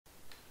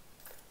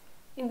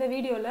இந்த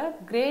வீடியோவில்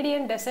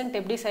gradient descent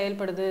எப்படி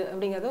செயல்படுது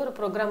அப்படிங்கிறத ஒரு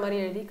ப்ரோக்ராம் மாதிரி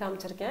எழுதி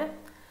காமிச்சிருக்கேன்.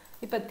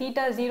 இப்போ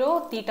θ0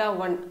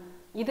 θ1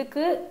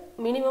 இதுக்கு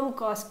மினிமம்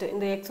காஸ்ட்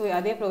இந்த xy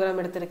அதே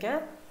ப்ரோக்ராம் எடுத்திருக்கேன்.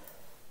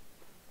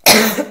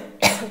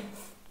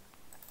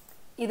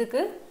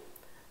 இதுக்கு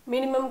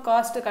மினிமம்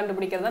காஸ்ட்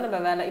கண்டுபிடிக்கிறது தான் நம்ம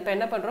வேலை. இப்போ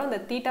என்ன பண்ணுறோம்,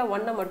 இந்த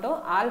θ1 மட்டும்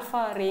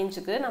ஆல்ஃபா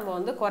ரேஞ்சுக்கு நம்ம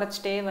வந்து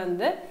குறைச்சிட்டே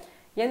வந்து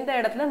எந்த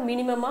இடத்துல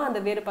மினிமமாக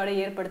அந்த வேறுபாடு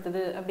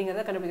ஏற்படுத்துது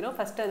அப்படிங்கிறத கண்டுபிடிக்கிறோம்.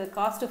 ஃபஸ்ட்டு அது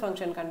காஸ்ட்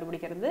ஃபங்க்ஷன்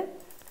கண்டுபிடிக்கிறது,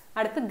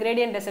 அடுத்து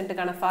gradient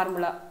டெசென்ட்டுக்கான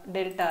formula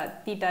delta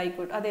theta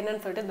equal அது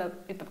என்னன்னு சொல்லிட்டு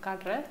இப்போ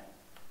காட்டுறேன்.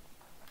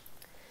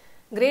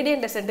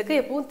 கிரேடியன்ட் டெசென்ட்டுக்கு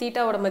எப்பவும்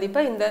தீட்டாவோட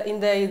மதிப்பை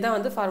இந்த இதுதான்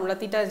வந்து ஃபார்முலா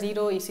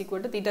θ0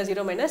 =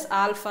 θ0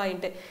 - ஆல்ஃபா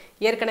இன்ட்டு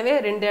ஏற்கனவே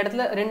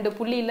ரெண்டு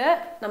புள்ளியில்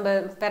நம்ம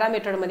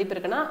பெராமீட்டரோட மதிப்பு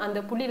இருக்குன்னா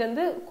அந்த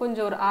புள்ளியிலேருந்து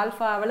கொஞ்சம் ஒரு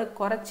ஆல்ஃபா அவளுக்கு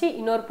குறைச்சி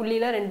இன்னொரு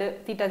புள்ளியில் ரெண்டு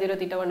θ0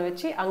 θ1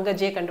 வச்சு அங்கே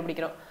ஜே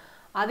கண்டுபிடிக்கிறோம்.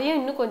 அதையும்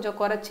இன்னும் கொஞ்சம்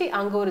குறைச்சி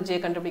அங்கே ஒரு ஜே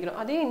கண்டுபிடிக்கிறோம்.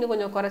 அதையும் இன்னும்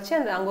கொஞ்சம் குறைச்சி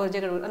அங்கே ஒரு ஜே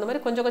கண்டுபிடிக்கிறோம். அந்த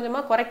மாதிரி கொஞ்சம்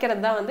கொஞ்சமாக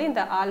குறைக்கிறது தான் வந்து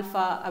இந்த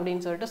ஆல்ஃபா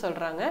அப்படின்னு சொல்லிட்டு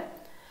சொல்கிறாங்க.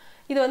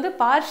 இது வந்து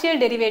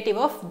பார்ஷியல் டெரிவேட்டிவ்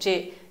ஆஃப் ஜே.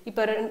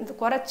 இப்போ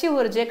குறைச்சி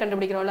ஒரு ஜே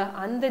கண்டுபிடிக்கிறோம்ல,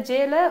 அந்த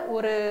ஜேல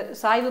ஒரு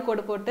சாய்வு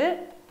கோடு போட்டு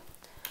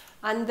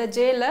அந்த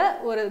ஜேல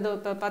ஒரு இது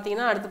இப்போ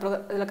பார்த்தீங்கன்னா அடுத்த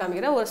இதில்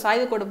காமிக்கிறேன், ஒரு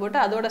சாய்வு கோடு போட்டு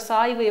அதோட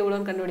சாய்வு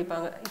எவ்வளோன்னு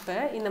கண்டுபிடிப்பாங்க. இப்போ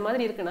இந்த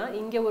மாதிரி இருக்குன்னா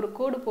இங்கே ஒரு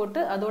கோடு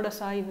போட்டு அதோட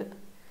சாய்வு,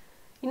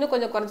 இன்னும்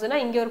கொஞ்சம் குறைஞ்சதுன்னா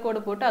இங்கே ஒரு கோடு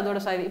போட்டு அதோட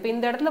சாய்வு. இப்போ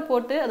இந்த இடத்துல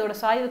போட்டு அதோட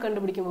சாய்வு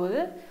கண்டுபிடிக்கும் போது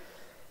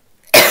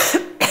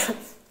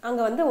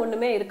அங்கே வந்து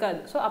ஒன்றுமே இருக்காது.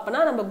 ஸோ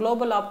அப்போனா நம்ம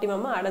குளோபல்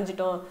ஆப்டிமமாக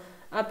அடைஞ்சிட்டோம்.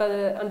 அப்போ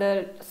அந்த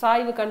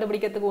சாய்வு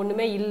கண்டுபிடிக்கிறதுக்கு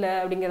ஒன்றுமே இல்லை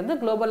அப்படிங்கிறது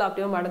குளோபல்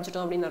ஆப்டிமம்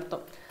அடைஞ்சிட்டோம் அப்படின்னு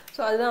அர்த்தம்.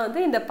 ஸோ அதுதான் வந்து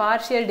இந்த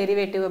பார்ஷியல்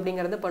டெரிவேட்டிவ்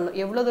அப்படிங்கிறது பண்ணும்.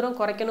 எவ்வளோ தூரம்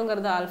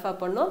குறைக்கணுங்கிறது ஆல்ஃபா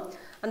பண்ணும்,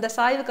 அந்த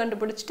சாய்வு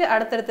கண்டுபிடிச்சிட்டு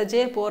அடுத்தடுத்த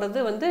ஜே போகிறது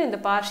வந்து இந்த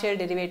பார்ஷியல்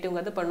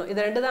டெரிவேட்டிவ்ங்கிறது பண்ணும்.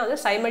 இது ரெண்டு தான் வந்து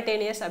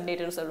சைமல்டேனியஸ்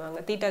அப்டேட்னு சொல்லுவாங்க.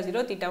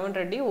 θ0 θ1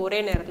 ரெண்டையும்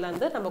ஒரே நேரத்தில்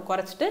வந்து நம்ம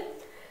குறைச்சிட்டு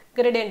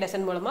கிரேடியன்ட்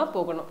டெசென்ட் மூலமாக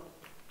போகணும்.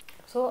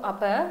 ஸோ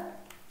அப்போ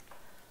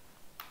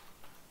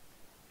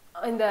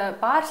இந்த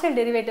பார்ஷியல்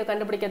டெரிவேட்டிவ்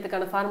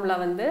கண்டுபிடிக்கிறதுக்கான ஃபார்முலா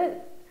வந்து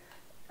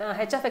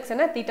h of x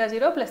என்ன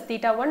θ0 +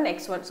 θ1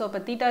 x1. ஸோ இப்போ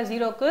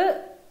θ0க்கு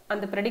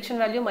அந்த prediction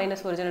value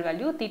minus original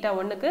value,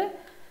 θ1க்கு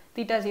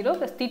θ0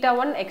 +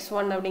 θ1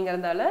 x1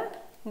 அப்படிங்கிறதால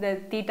இந்த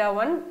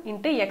θ1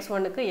 ×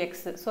 x1க்கு x.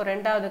 ஸோ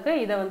ரெண்டாவதுக்கு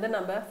இதை வந்து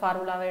நம்ம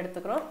ஃபார்முலாவை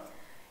எடுத்துக்கிறோம்.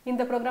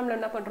 இந்த ப்ரோக்ராமில்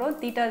என்ன பண்ணுறோம்,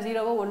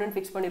 θ0வை 1ன்னு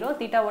ஃபிக்ஸ் பண்ணிடுறோம்,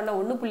 θ1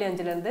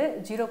 1.5லேருந்து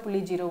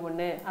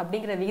 0.01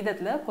 அப்படிங்கிற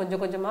விகிதத்தில்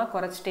கொஞ்சம் கொஞ்சமாக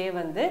குறைச்சிட்டே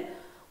வந்து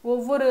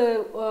ஒவ்வொரு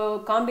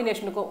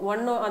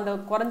காம்பினேஷனுக்கும் அந்த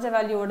குறைஞ்ச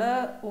வேல்யூவோட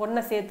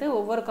ஒன்றை சேர்த்து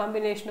ஒவ்வொரு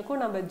காம்பினேஷனுக்கும்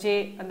நம்ம ஜே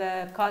அந்த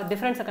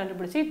டிஃப்ரென்ஸை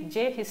கண்டுபிடிச்சி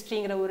ஜே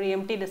ஹிஸ்ட்ரிங்கிற ஒரு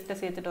எம்டி லிஸ்ட்டை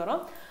சேர்த்துட்டு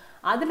வரோம்.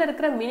 அதில்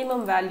இருக்கிற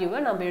மினிமம்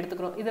வேல்யூவை நம்ம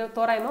எடுத்துக்கிறோம். இது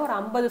தோராயமாக ஒரு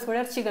 50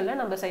 சுழற்சிகளில்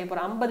நம்ம செய்ய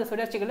போகிறோம். 50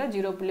 சுழற்சிகளில்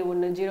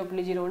 0.1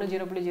 0.01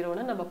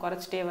 0.01 நம்ம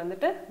குறைச்சிட்டே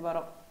வந்துட்டு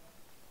வரோம்.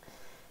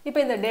 இப்போ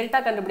இந்த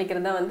டெல்டா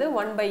கண்டுபிடிக்கிறது தான் வந்து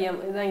 1/m.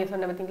 இதுதான் இங்கே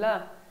சொன்ன பார்த்தீங்களா,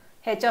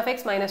 h of x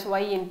 - y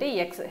 ×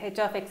 x. h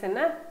of x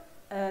என்ன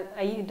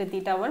I ×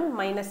 θ1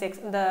 - x.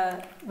 இந்த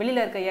வெளியில்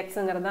இருக்க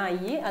எக்ஸுங்கிறது தான்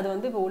ஐ. அது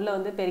வந்து இப்போ உள்ளே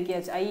வந்து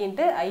பெருக்கியாச்சு, I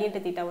 ×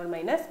 θ1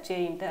 - j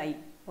 × I.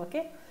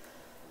 ஓகே,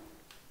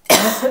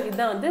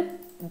 இதுதான் வந்து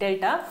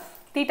டெல்டா.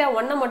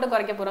 θ1 மட்டும்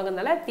குறைக்க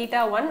போகிறோங்கிறதுனால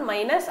θ1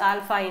 -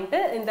 ஆல்ஃபா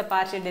இன்ட்டு இந்த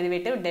பார்ஷியல்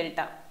டெரிவேட்டிவ்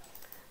டெல்டா.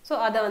 ஸோ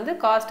அதை வந்து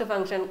காஸ்ட்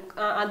ஃபங்க்ஷன்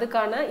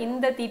அதுக்கான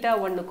இந்த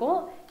θ1க்கும்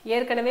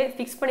ஏற்கனவே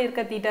ஃபிக்ஸ்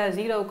பண்ணியிருக்க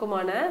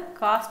θ0க்குமான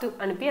காஸ்ட்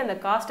அனுப்பி அந்த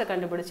காஸ்ட்டை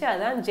கண்டுபிடிச்சி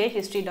அதான் ஜே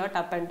ஹிஸ்ட்ரி டாட்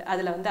அப்பண்ட்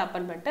அதில் வந்து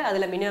அப்பண்ட் பண்ணிட்டு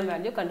அதில் மினிமம்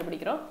வேல்யூ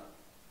கண்டுபிடிக்கிறோம்.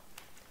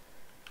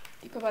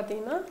 இப்போ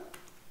பார்த்தீங்கன்னா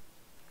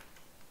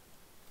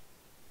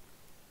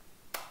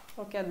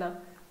ஓகே, அதுதான்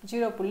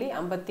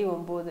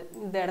 0.59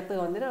 இந்த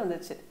இடத்துக்கு வந்துட்டு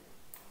வந்துச்சு.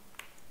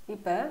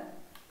 இப்போ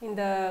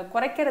இந்த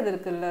குறைக்கிறது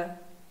இருக்குல்ல,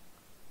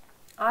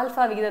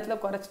 ஆல்ஃபா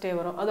விகிதத்தில் குறைச்சிட்டே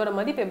வரும். அதோட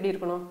மதிப்பு எப்படி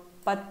இருக்கணும்,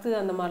 10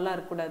 அந்த மாதிரிலாம்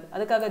இருக்கக்கூடாது.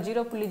 அதுக்காக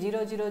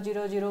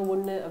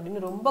 0.00001 அப்படின்னு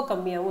ரொம்ப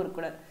கம்மியாகவும்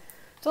இருக்கக்கூடாது.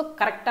 ஸோ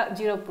கரெக்டாக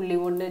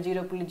 0.1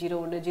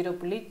 0.01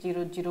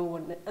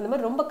 0.001 அந்த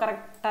மாதிரி ரொம்ப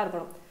கரெக்டாக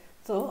இருக்கணும்.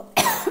 ஸோ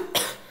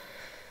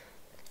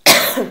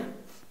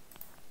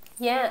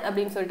ஏன்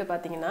அப்படின்னு சொல்லிட்டு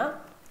பார்த்தீங்கன்னா,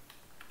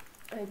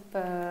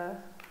 இப்போ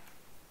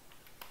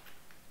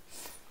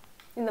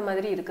இந்த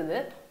மாதிரி இருக்குது.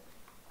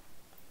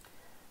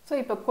 ஸோ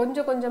இப்போ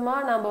கொஞ்சம்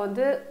கொஞ்சமாக நம்ம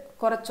வந்து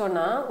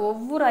குறைச்சோன்னா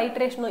ஒவ்வொரு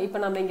ஐட்ரேஷனும், இப்போ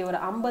நம்ம இங்கே ஒரு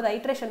 50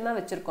 ஐட்ரேஷன் தான்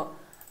வச்சுருக்கோம்.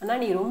 ஆனால்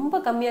நீ ரொம்ப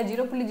கம்மியாக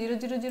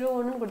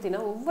 0.0001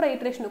 கொடுத்தீங்கன்னா ஒவ்வொரு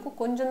ஐட்ரேஷனுக்கும்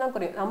கொஞ்சம் தான்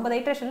குறையும். 50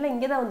 ஐட்ரேஷனில்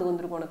இங்கே தான் வந்து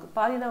வந்திருக்கும், உனக்கு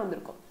பாதி தான்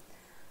வந்திருக்கும்.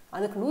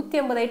 அதுக்கு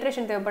 150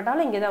 ஐட்ரேஷன்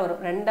தேவைப்பட்டாலும் இங்கே தான்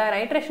வரும். 2000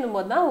 ஐட்ரேஷன்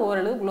போது தான்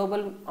ஓரளவு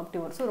குளோபல்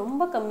ஆப்டிமம் வரும். ஸோ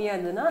ரொம்ப கம்மியாக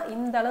இருந்ததுன்னா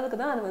இந்த அளவுக்கு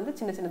தான் அது வந்து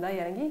சின்ன சின்னதாக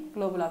இறங்கி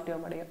குளோபல்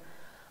ஆப்டிமம் அடையும்.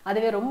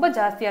 அதுவே ரொம்ப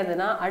ஜாஸ்தியாக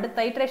இருந்ததுன்னா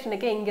அடுத்த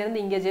ஐட்ரேஷனுக்கே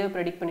இங்கேருந்து இங்கே ஜேவை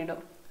ப்ரெடிக்ட்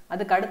பண்ணிவிடும்,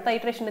 அதுக்கு அடுத்த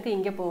ஐட்ரேஷனுக்கு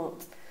இங்கே போகும்.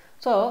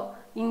 ஸோ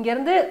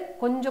இங்கேருந்து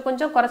கொஞ்சம்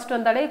கொஞ்சம் குறைச்சிட்டு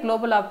வந்தாலே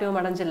குளோபல் ஆப்டிமம்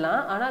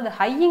அடைஞ்சிடலாம். ஆனால் அது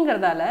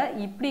ஹைங்கிறதால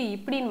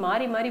இப்படின்னு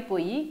மாறி மாறி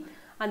போய்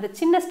அந்த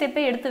சின்ன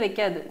ஸ்டெப்பே எடுத்து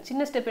வைக்காது.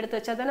 சின்ன ஸ்டெப் எடுத்து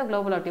வச்சா தானே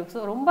குளோபல் ஆப்டிமம்.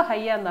 ஸோ ரொம்ப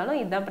ஹையாக இருந்தாலும்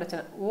இதுதான்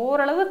பிரச்சனை.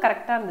 ஓரளவு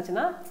கரெக்டாக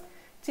இருந்துச்சுன்னா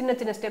சின்ன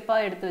சின்ன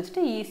ஸ்டெப்பாக எடுத்து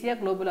வச்சுட்டு ஈஸியாக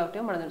குளோபல்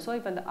ஆப்டிமம் அடைஞ்சிடும். ஸோ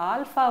இப்போ இந்த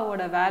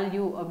ஆல்ஃபாவோட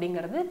வேல்யூ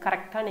அப்படிங்கிறது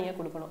கரெக்டாக நீங்கள்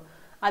கொடுக்கணும்.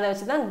 அதை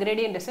வச்சு தான்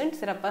கிரேடியன்ட் டெசென்ட்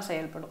சிறப்பாக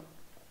செயல்படும்.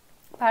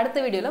 இப்போ அடுத்த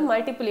வீடியோவில்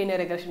மல்டிபிள்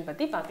லீனியர் ரெக்ரெஷன்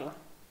பற்றி பார்க்கலாம்.